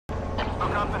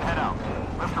Hook up and head out.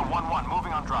 Lifter 1-1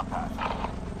 moving on drop path.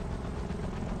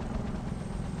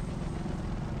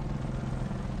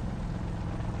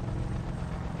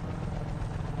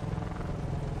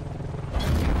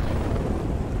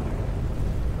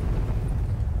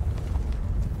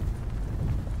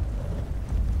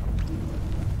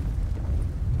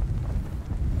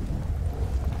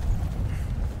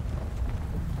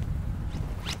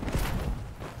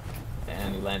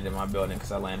 And he landed in my building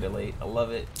because I landed late. I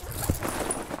love it.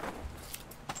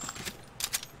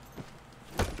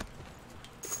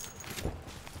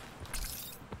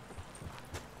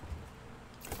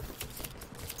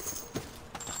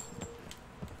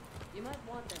 You might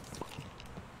want this.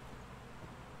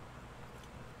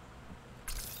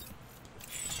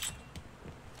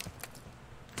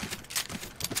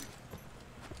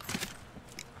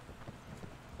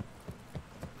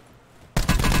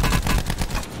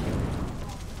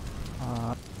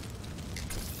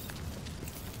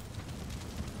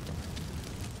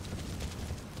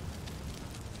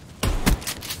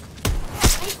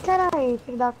 Carai,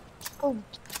 filho da puta.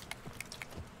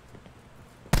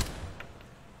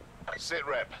 Sit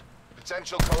rep.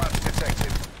 Potential collapse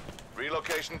detected.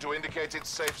 Relocation to indicated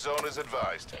safe zone is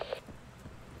advised.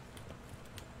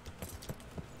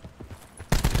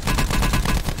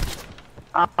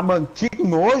 Ah, mano, que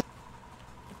nojo.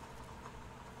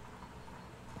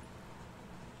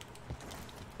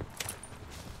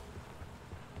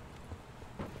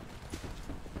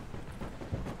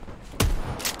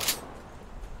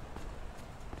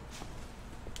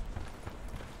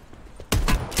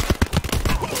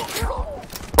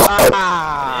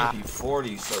 The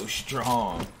MP40 is so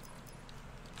strong.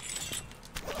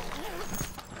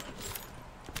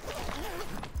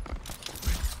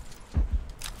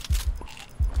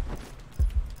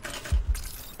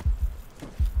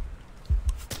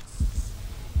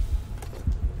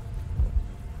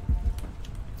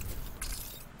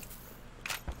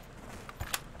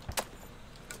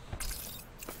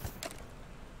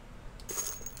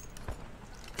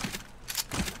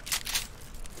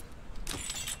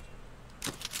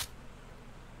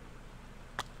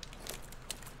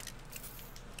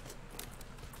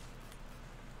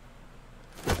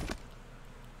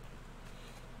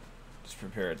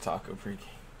 Prepare a taco pre-game.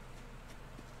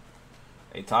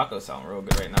 Hey, tacos sound real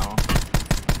good right now.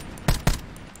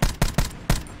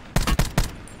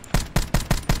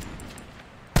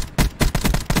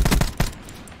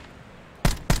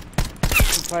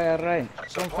 Fire right.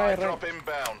 Some Supply fire drop right.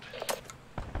 inbound.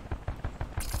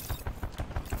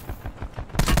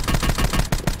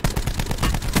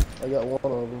 I got one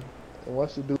of them. And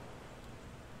once you do,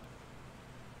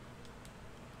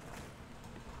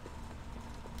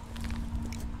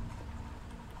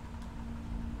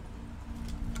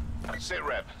 Sit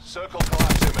rep. Circle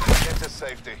collapse imminent. Get to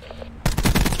safety.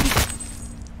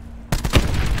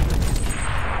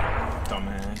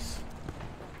 Dumbass.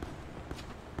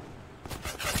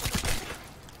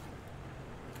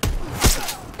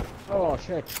 Oh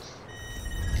shit.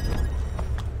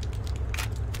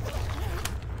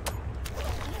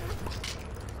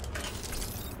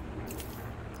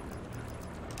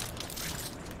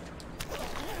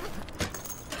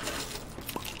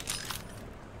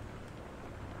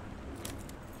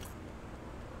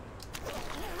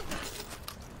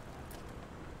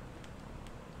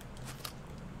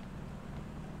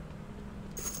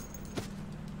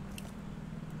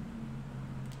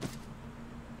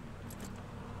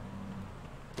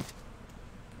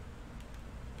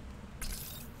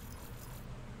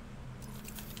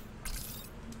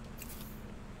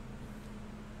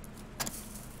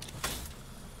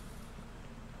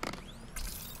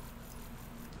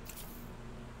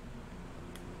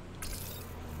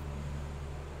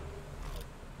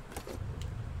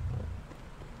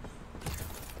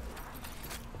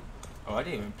 Oh, I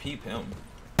didn't even peep him.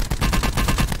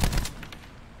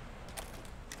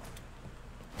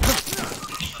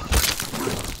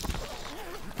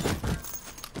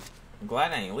 I'm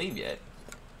glad I ain't leave yet.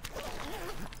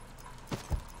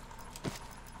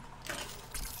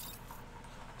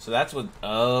 So that's what.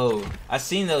 Oh, I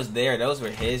seen those there. Those were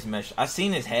his mesh. I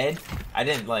seen his head. I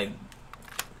didn't like.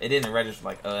 It didn't register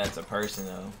like, oh, that's a person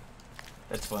though.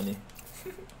 That's funny.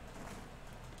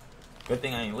 Good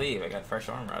thing I ain't leave. I got fresh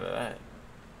armor out of that.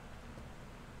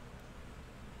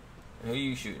 Who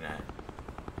you shooting at?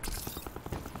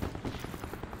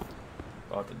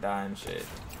 About to die and shit.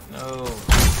 No.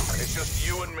 It's just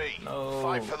you and me. No.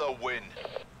 Fight for the win.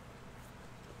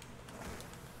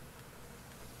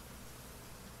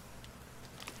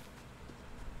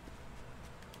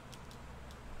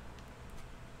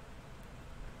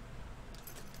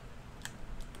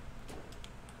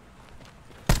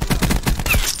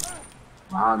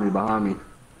 Behind me, behind me.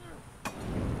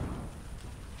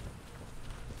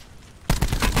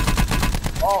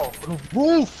 Oh, the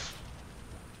roof!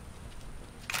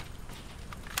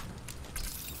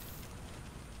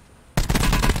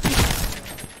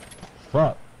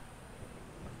 Fuck.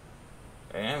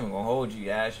 Hey, I ain't gonna hold you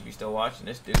guys if you still watching.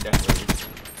 This dude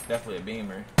definitely a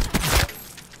beamer.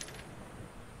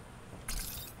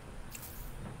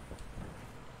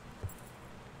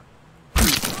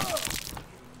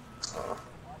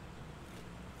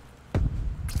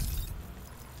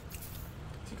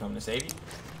 Is he coming to save you?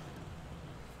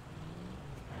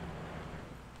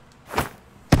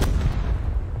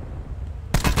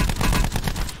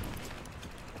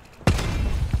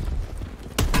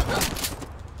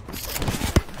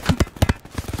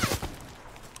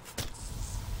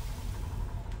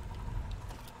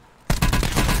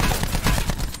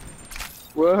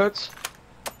 What?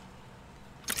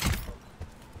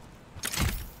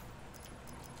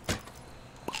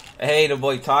 Hey, the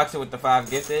boy Toxic with the 5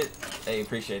 gifted. Hey,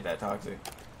 appreciate that, Toxic.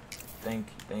 Thank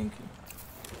you, thank you.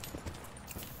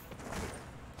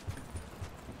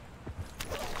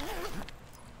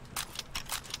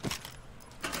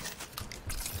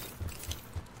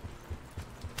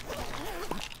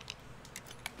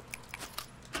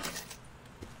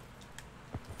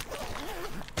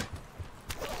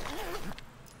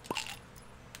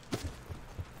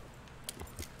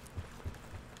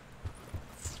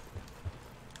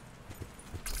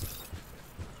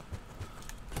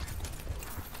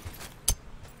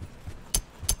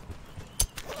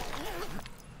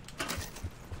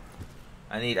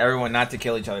 I need everyone not to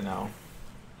kill each other now.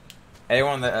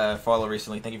 Everyone that followed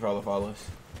recently, thank you for all the follows.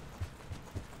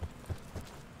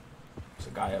 There's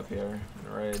a guy up here in the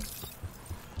red.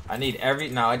 I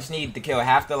just need to kill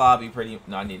half the lobby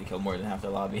no, I need to kill more than half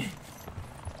the lobby.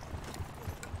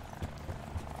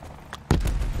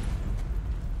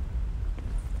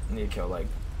 I need to kill like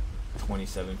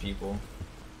 27 people.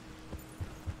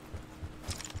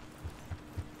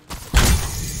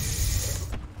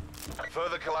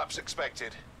 Further collapse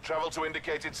expected. Travel to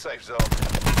indicated safe zone.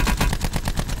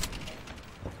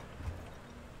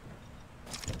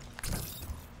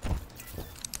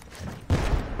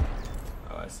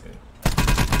 Oh, I see.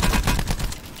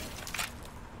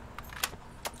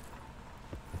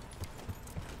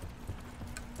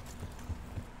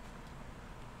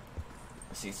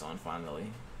 I see someone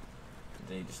finally.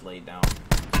 Then he just laid down.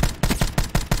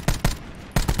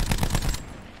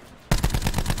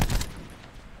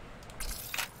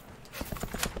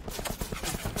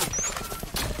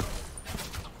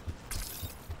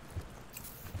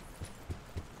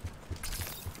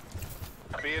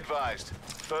 Be advised.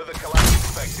 Further collapse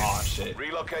expected. Oh shit.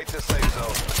 Relocate to safe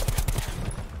zone.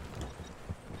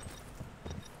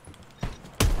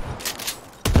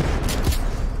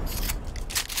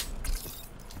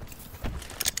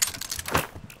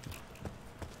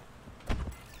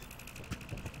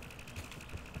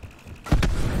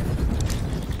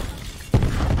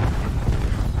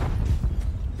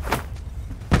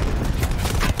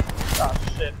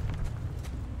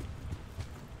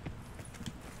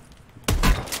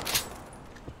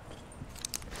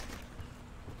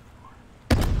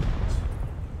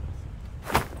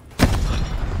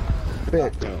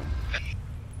 Bet.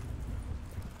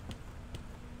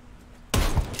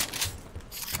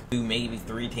 Two, maybe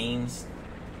 3 teams,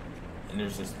 and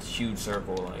there's this huge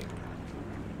circle, like.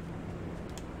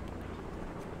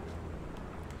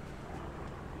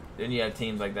 Then you have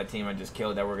teams like that team I just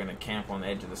killed that were gonna camp on the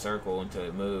edge of the circle until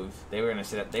it moved. They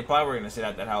probably were gonna sit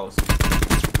at that house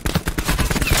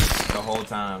the whole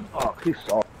time. Oh, he's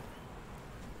soft.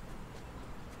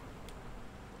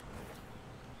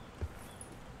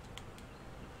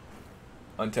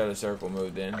 Until the circle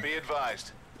moved in. Be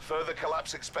advised. Further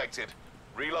collapse expected.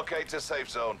 Relocate to safe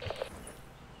zone.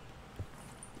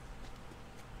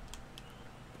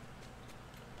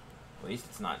 At least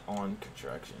it's not on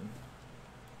construction.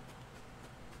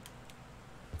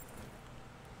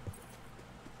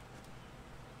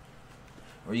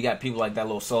 Or you got people like that,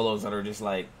 little solos that are just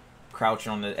like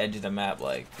crouching on the edge of the map,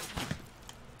 like.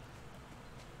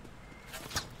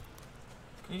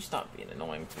 Can you stop being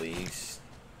annoying, please?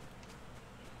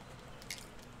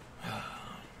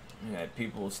 You got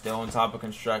people still on top of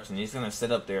construction. He's gonna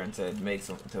sit up there until it makes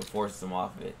them, to force them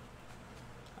off of it.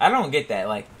 I don't get that.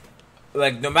 Like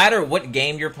no matter what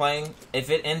game you're playing,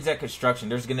 if it ends at construction,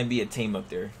 there's gonna be a team up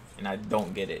there, and I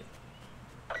don't get it.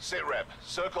 Sit rep.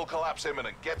 Circle collapse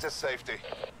imminent. Get to safety.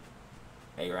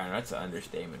 Hey Ryan, that's an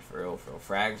understatement for real. For real.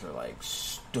 Frags are like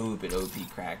stupid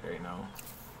OP cracked right now.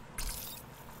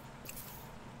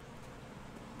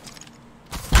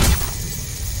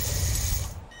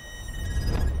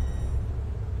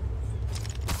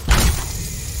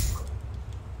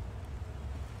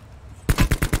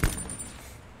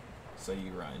 so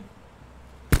you run.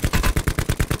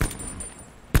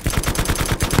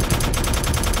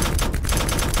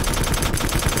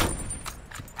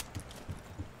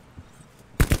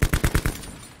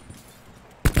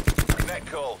 Net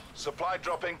call. Supply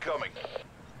drop incoming.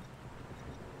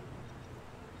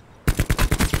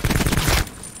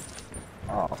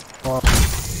 Oh, fuck.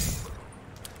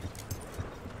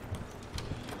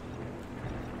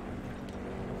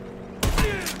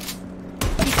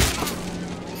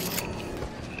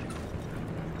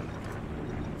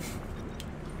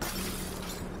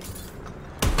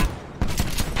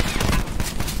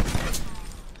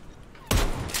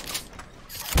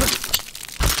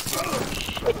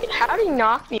 How did he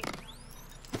knock me?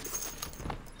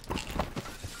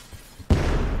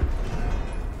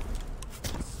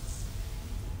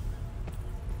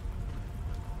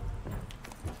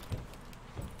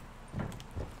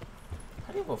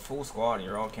 How do you have a full squad and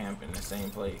you're all camping in the same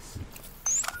place?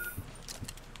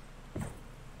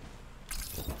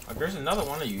 Like, there's another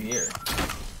one of you here.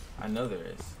 I know there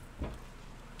is.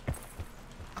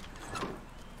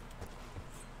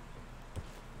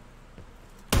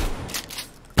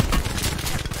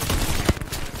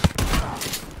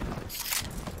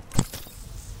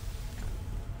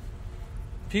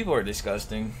 People are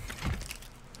disgusting.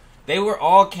 They were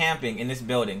all camping in this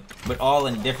building, but all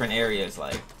in different areas,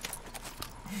 like.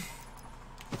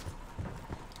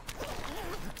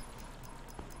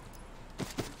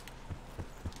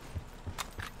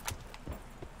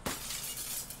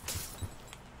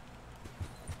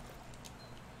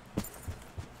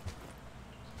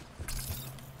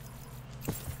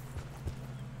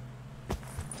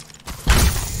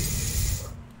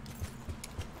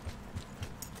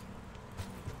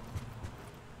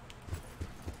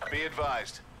 Be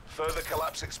advised. Further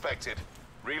collapse expected.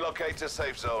 Relocate to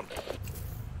safe zone. I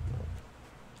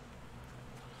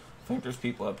think there's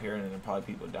people up here and then probably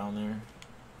people down there.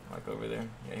 Like over there.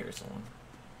 Yeah, here's someone.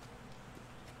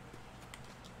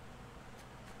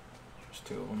 There's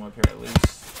two of them up here at least.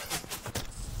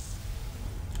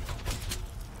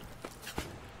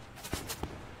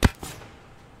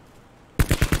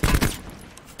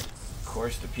 Of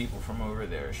course, the people from over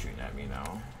there are shooting at me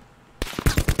now.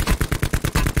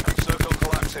 Circle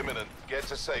collapse imminent. Get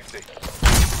to safety.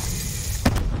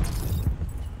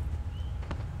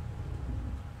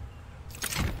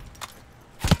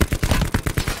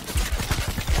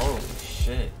 Holy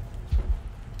shit.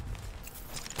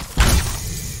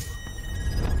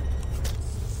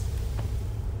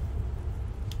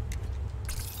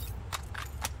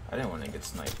 I didn't want to get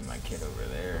sniped with my kid over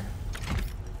there.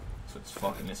 So it's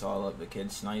fucking this all up, the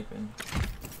kid sniping.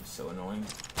 It's so annoying.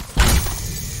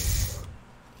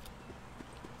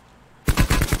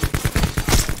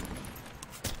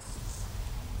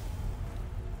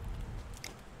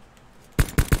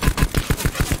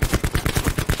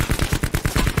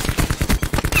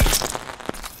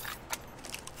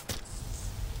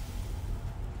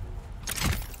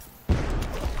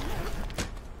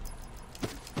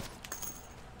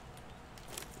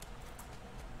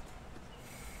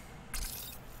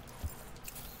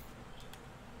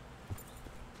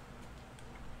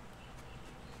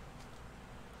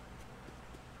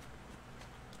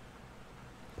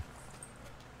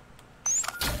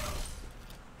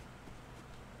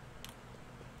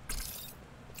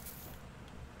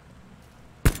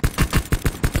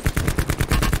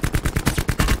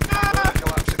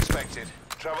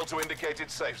 Travel to indicated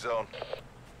safe zone.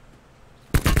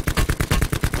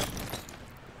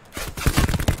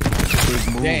 Big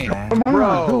move, Damn. man.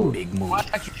 Bro. Big move.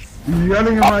 You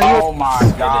yelling in my ear. Oh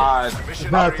my god. Mission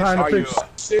It's not reached. time to Are you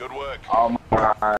fix. Good work. Oh my god.